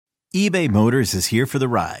eBay Motors is here for the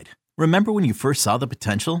ride. Remember when you first saw the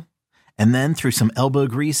potential? And then through some elbow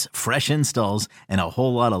grease, fresh installs, and a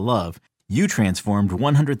whole lot of love, you transformed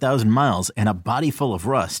 100,000 miles and a body full of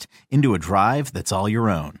rust into a drive that's all your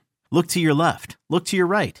own. Look to your left. Look to your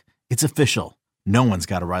right. It's official. No one's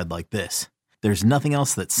got a ride like this. There's nothing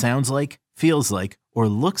else that sounds like, feels like, or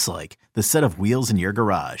looks like the set of wheels in your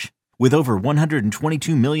garage. With over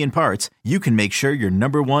 122 million parts, you can make sure your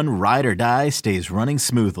number one ride or die stays running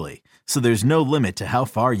smoothly. So there's no limit to how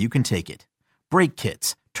far you can take it. Brake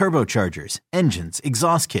kits, turbochargers, engines,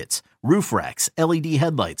 exhaust kits, roof racks, LED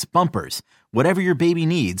headlights, bumpers, whatever your baby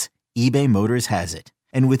needs, eBay Motors has it.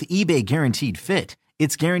 And with eBay Guaranteed Fit,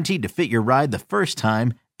 it's guaranteed to fit your ride the first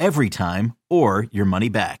time, every time, or your money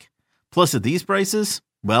back. Plus at these prices,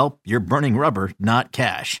 well, you're burning rubber, not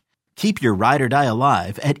cash. Keep your ride or die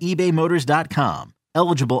alive at ebaymotors.com.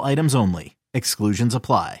 Eligible items only. Exclusions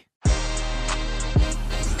apply.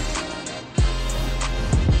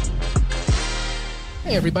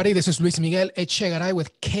 Hey everybody, this is Luis Miguel Echegaray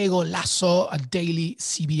with Que Golazo, a daily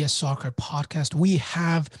CBS soccer podcast. We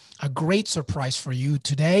have a great surprise for you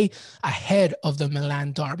today ahead of the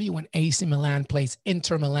Milan derby when AC Milan plays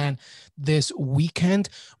Inter Milan this weekend.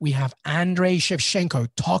 We have Andrei Shevchenko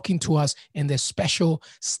talking to us in this special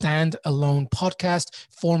stand-alone podcast,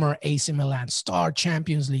 former AC Milan star,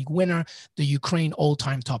 Champions League winner, the Ukraine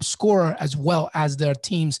all-time top scorer, as well as their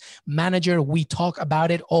team's manager. We talk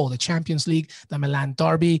about it all, the Champions League, the Milan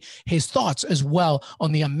derby, his thoughts as well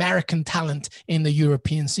on the American talent in the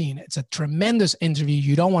European scene. It's a tremendous interview.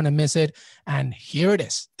 You don't want to miss it. And here it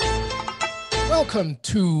is. Welcome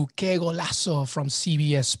to Que Golazo from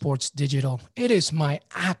CBS Sports Digital. It is my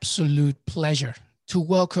absolute pleasure to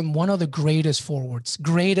welcome one of the greatest forwards,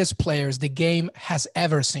 greatest players the game has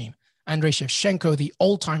ever seen. Andrei Shevchenko, the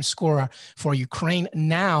all-time scorer for Ukraine,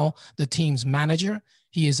 now the team's manager.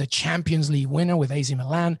 He is a Champions League winner with AC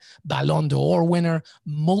Milan, Ballon d'Or winner,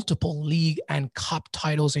 multiple league and cup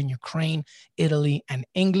titles in Ukraine, Italy, and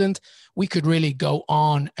England. We could really go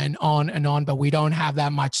on and on and on, but we don't have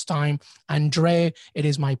that much time. Andrei, it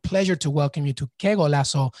is my pleasure to welcome you to Que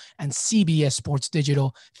Golazo and CBS Sports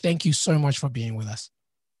Digital. Thank you so much for being with us.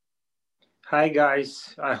 Hi,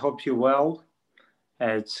 guys. I hope you're well.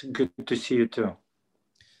 It's good to see you too.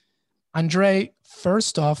 Andrei,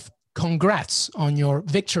 first off, congrats on your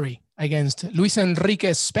victory against Luis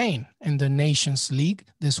Enrique's Spain in the Nations League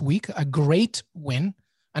this week. A great win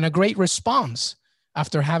and a great response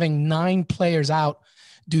after having 9 players out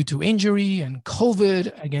due to injury and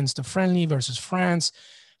COVID against the friendly versus France.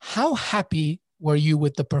 How happy were you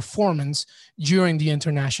with the performance during the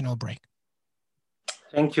international break?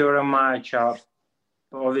 Thank you very much.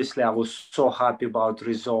 Obviously, I was so happy about the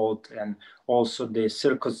result and also the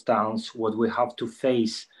circumstance, what we have to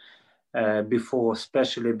face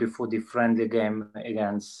especially before the friendly game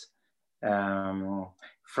against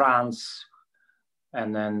France.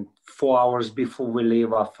 And then 4 hours before we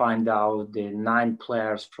leave, I find out the 9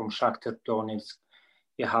 players from Shakhtar Donetsk,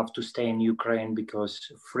 you have to stay in Ukraine because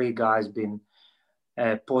 3 guys been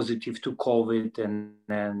positive to COVID, and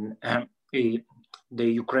then the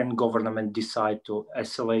Ukrainian government decided to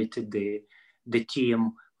isolate the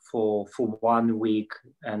team for 1 week.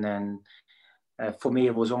 And then for me,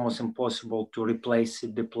 it was almost impossible to replace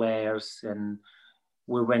the players. And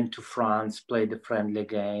we went to France, played the friendly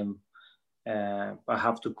game. I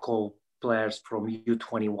have to call players from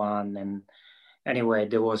U21. And anyway,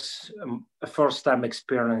 there was a first time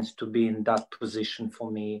experience to be in that position for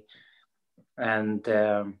me. And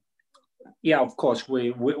yeah, of course,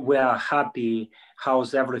 we are happy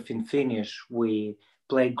how's everything finished. We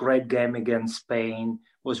played great game against Spain.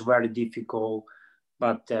 It was very difficult.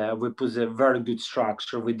 But we put a very good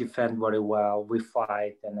structure. We defend very well. We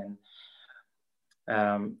fight, and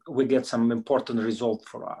then we get some important result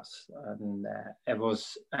for us. And it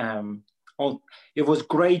was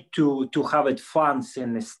great to have it fans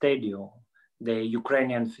in the stadium. The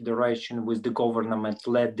Ukrainian Federation with the government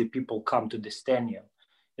let the people come to the stadium.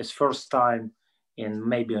 It's first time in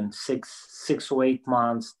maybe in six or 8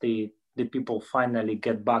 months the people finally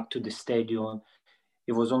get back to the stadium.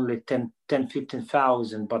 It was only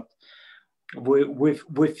 15,000, but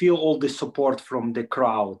we feel all the support from the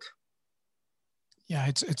crowd. Yeah,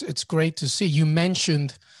 it's great to see. You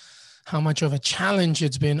mentioned how much of a challenge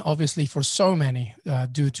it's been, obviously, for so many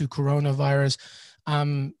due to coronavirus.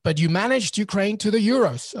 But you managed Ukraine to the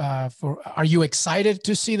Euros. Are you excited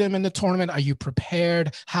to see them in the tournament? Are you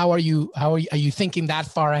prepared? Are you thinking that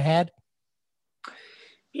far ahead?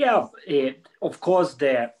 Yeah, of course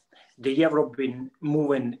the Euro been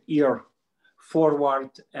moving year forward,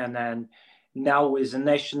 and then now with the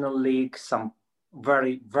National League, some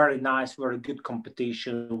very, very nice, very good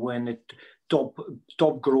competition. When it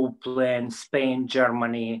top group playing Spain,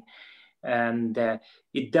 Germany, and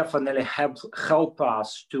it definitely help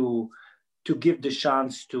us to give the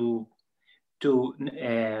chance to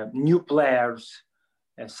new players,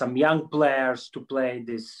 some young players to play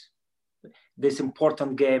this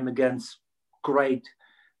important game against great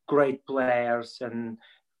players, and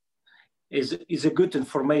is a good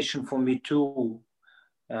information for me too.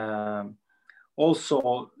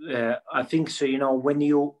 Also, I think so. When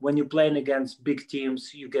you playing against big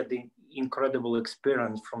teams, you get the incredible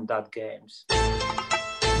experience from that games.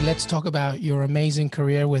 Let's talk about your amazing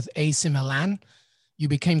career with AC Milan. You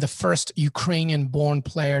became the first Ukrainian-born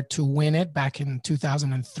player to win it back in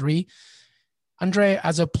 2003. Andre,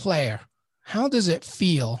 as a player, how does it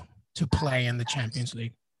feel to play in the Champions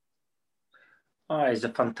League? Oh, it's a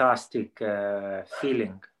fantastic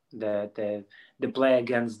feeling that they play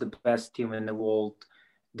against the best team in the world.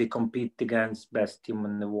 They compete against best team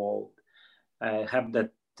in the world. I have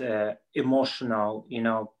that emotional,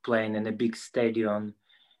 playing in a big stadium.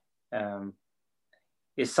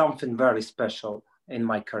 Is something very special in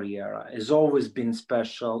my career. It's always been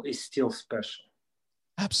special. It's still special.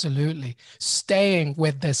 Absolutely. Staying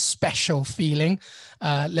with this special feeling,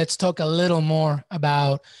 let's talk a little more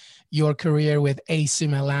about your career with AC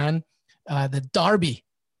Milan. The derby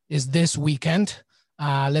is this weekend.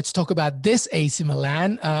 Let's talk about this AC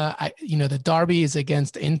Milan. The derby is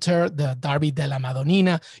against Inter, the Derby della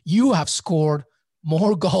Madonnina. You have scored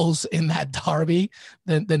more goals in that derby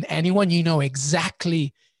than anyone. You know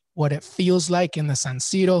exactly what it feels like in the San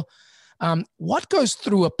Siro. What goes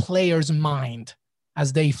through a player's mind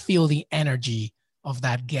as they feel the energy of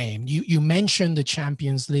that game? You mentioned the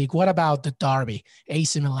Champions League. What about the derby,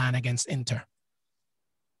 AC Milan against Inter?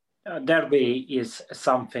 Derby is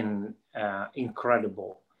something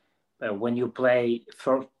incredible. When you play,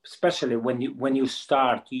 especially when you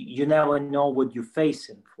start, you never know what you're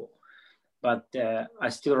facing for. But I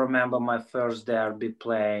still remember my first derby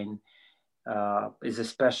playing. Is a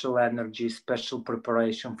special energy, special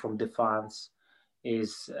preparation from the fans.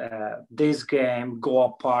 Is this game go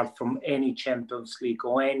apart from any Champions League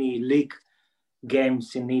or any league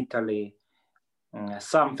games in Italy?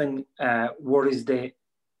 Something where is the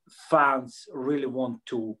fans really want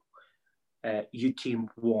to your team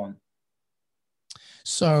won.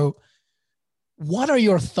 So what are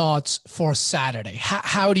your thoughts for Saturday?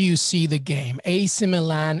 How do you see the game? AC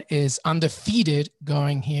Milan is undefeated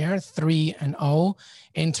going here, 3-0.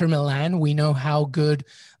 Inter Milan, we know how good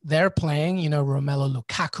they're playing. Romelu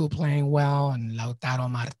Lukaku playing well and Lautaro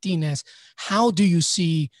Martinez. How do you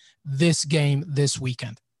see this game this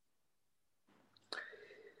weekend?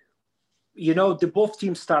 The both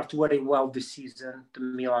teams start very well this season. The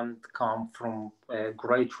Milan come from a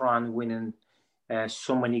great run, winning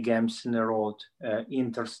so many games in a row.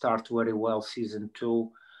 Inter start very well season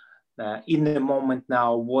 2. In the moment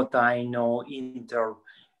now, what I know, Inter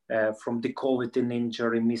from the COVID and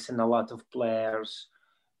injury, missing a lot of players.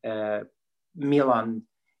 Milan,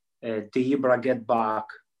 the Ibra get back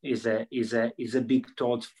is a big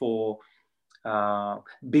thought for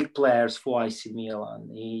big players for AC Milan.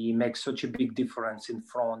 He makes such a big difference in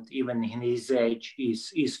front, even in his age.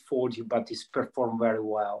 He's 40, but he's performed very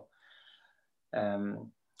well.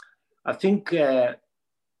 I think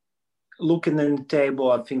looking at the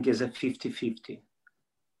table, I think is a 50-50.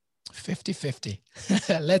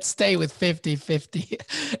 50-50. Let's stay with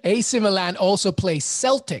 50-50. AC Milan also plays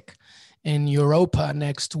Celtic in Europa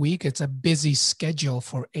next week. It's a busy schedule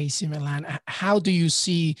for AC Milan. How do you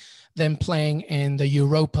see them playing in the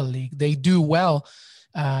Europa League? They do well,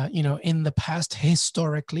 in the past,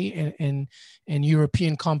 historically, in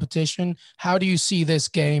European competition. How do you see this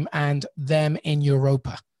game and them in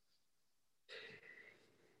Europa?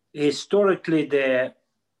 Historically, the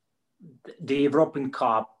European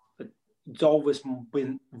Cup, it's always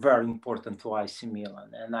been very important for AC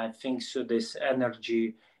Milan, and I think so. This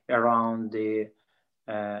energy around the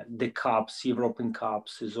cups, European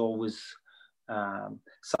Cups, is always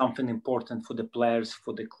something important for the players,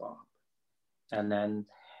 for the club. And then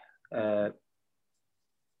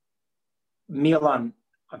Milan,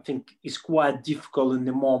 I think, is quite difficult in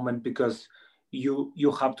the moment because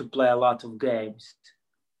you have to play a lot of games.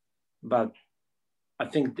 But I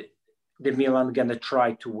think the Milan gonna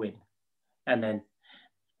try to win. And then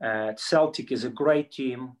Celtic is a great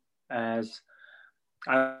team. As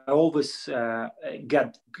I always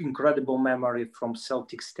get incredible memory from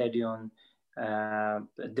Celtic Stadium.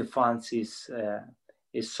 The fans is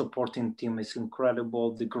supporting team is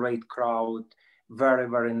incredible. The great crowd, very,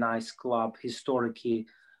 very nice club. Historically,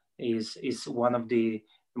 is one of the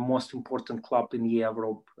the most important club in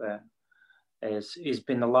Europe. It's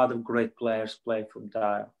been a lot of great players play for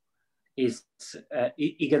there. It's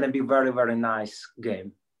going to be very, very nice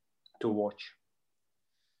game to watch.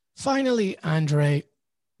 Finally, Andre,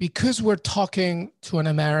 because we're talking to an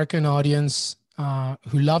American audience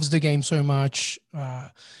who loves the game so much,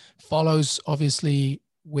 follows obviously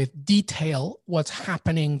with detail what's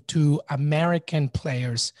happening to American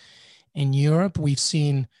players in Europe. We've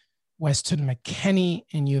seen Weston McKennie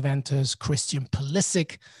in Juventus, Christian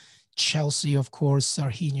Pulisic, Chelsea, of course,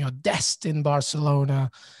 Sergiño Dest in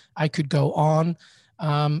Barcelona. I could go on.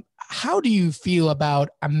 How do you feel about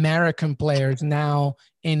American players now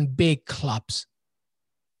in big clubs?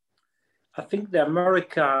 I think that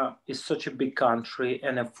America is such a big country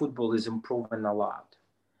and football is improving a lot.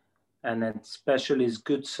 And especially it's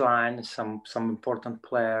good sign some important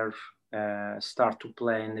players start to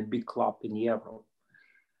play in a big club in Europe.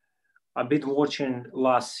 I've been watching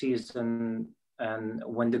last season and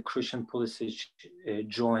when the Christian Pulisic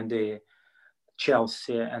joined the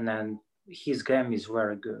Chelsea, and then his game is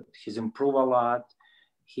very good. He's improved a lot.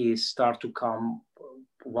 He started to become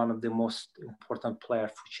one of the most important players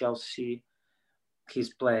for Chelsea. His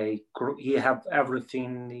play, he have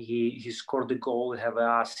everything. He scored the goal, he have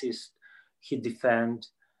an assist, he defend,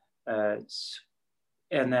 and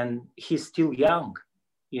then he's still young.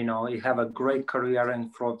 You know, he have a great career in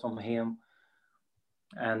front of him,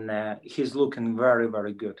 and he's looking very,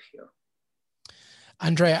 very good here.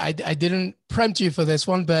 Andre, I didn't prompt you for this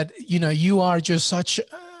one, but you know, you are just such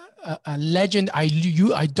a legend. I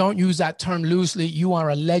don't use that term loosely. You are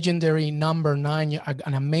a legendary number 9,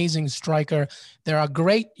 an amazing striker. There are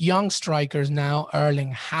great young strikers now,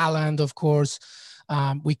 Erling Haaland, of course.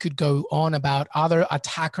 We could go on about other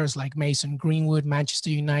attackers like Mason Greenwood, Manchester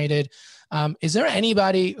United. Is there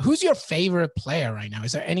anybody, who's your favorite player right now?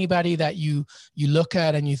 Is there anybody that you look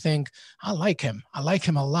at and you think, I like him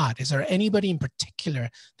a lot? Is there anybody in particular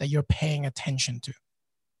that you're paying attention to?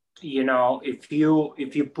 You know, if you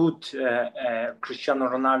put Cristiano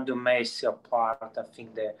Ronaldo, Messi apart, I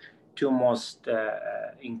think the two most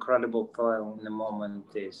incredible players in the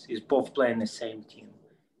moment is both playing the same team.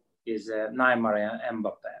 Is Neymar and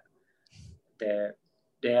Mbappe. The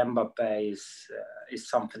Mbappe is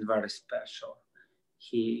something very special.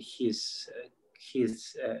 His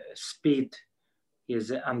speed,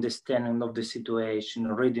 his understanding of the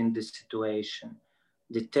situation, reading the situation,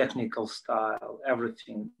 the technical style,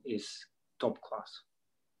 everything is top class.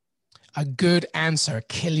 A good answer,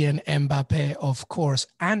 Kylian Mbappe, of course.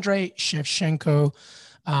 Andrei Shevchenko,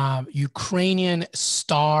 Ukrainian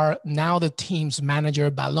star, now the team's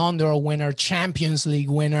manager, Ballon d'Or winner, Champions League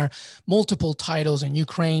winner, multiple titles in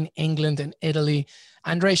Ukraine, England, and Italy.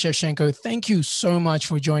 Andrei Shevchenko, thank you so much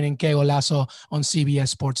for joining Que Golazo on CBS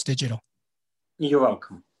Sports Digital. You're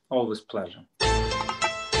welcome. Always pleasure.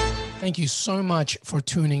 Thank you so much for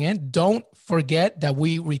tuning in. Don't forget that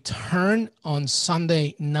we return on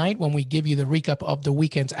Sunday night when we give you the recap of the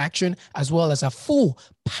weekend's action, as well as a full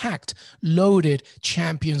packed, loaded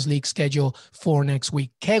Champions League schedule for next week.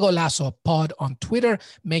 Que Golazo Pod on Twitter.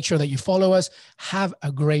 Make sure that you follow us. Have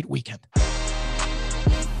a great weekend.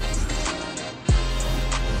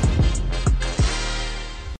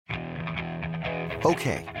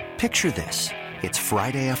 Okay, picture this. It's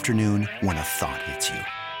Friday afternoon when a thought hits you.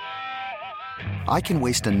 I can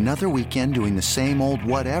waste another weekend doing the same old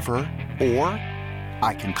whatever, or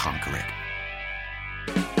I can conquer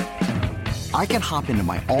it. I can hop into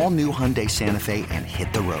my all-new Hyundai Santa Fe and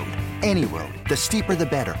hit the road. Any road. The steeper, the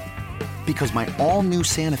better. Because my all-new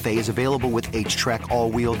Santa Fe is available with H-Track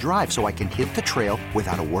all-wheel drive, so I can hit the trail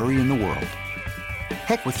without a worry in the world.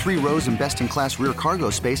 Heck, with 3 rows and best-in-class rear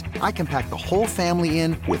cargo space, I can pack the whole family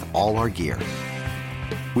in with all our gear.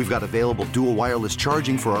 We've got available dual wireless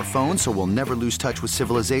charging for our phones, so we'll never lose touch with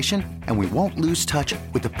civilization, and we won't lose touch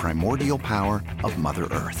with the primordial power of Mother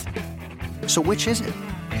Earth. So which is it?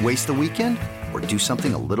 Waste the weekend or do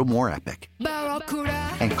something a little more epic?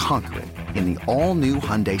 And conquer it in the all-new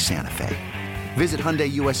Hyundai Santa Fe. Visit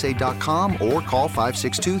HyundaiUSA.com or call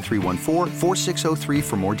 562-314-4603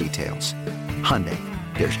 for more details. Hyundai,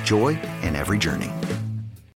 there's joy in every journey.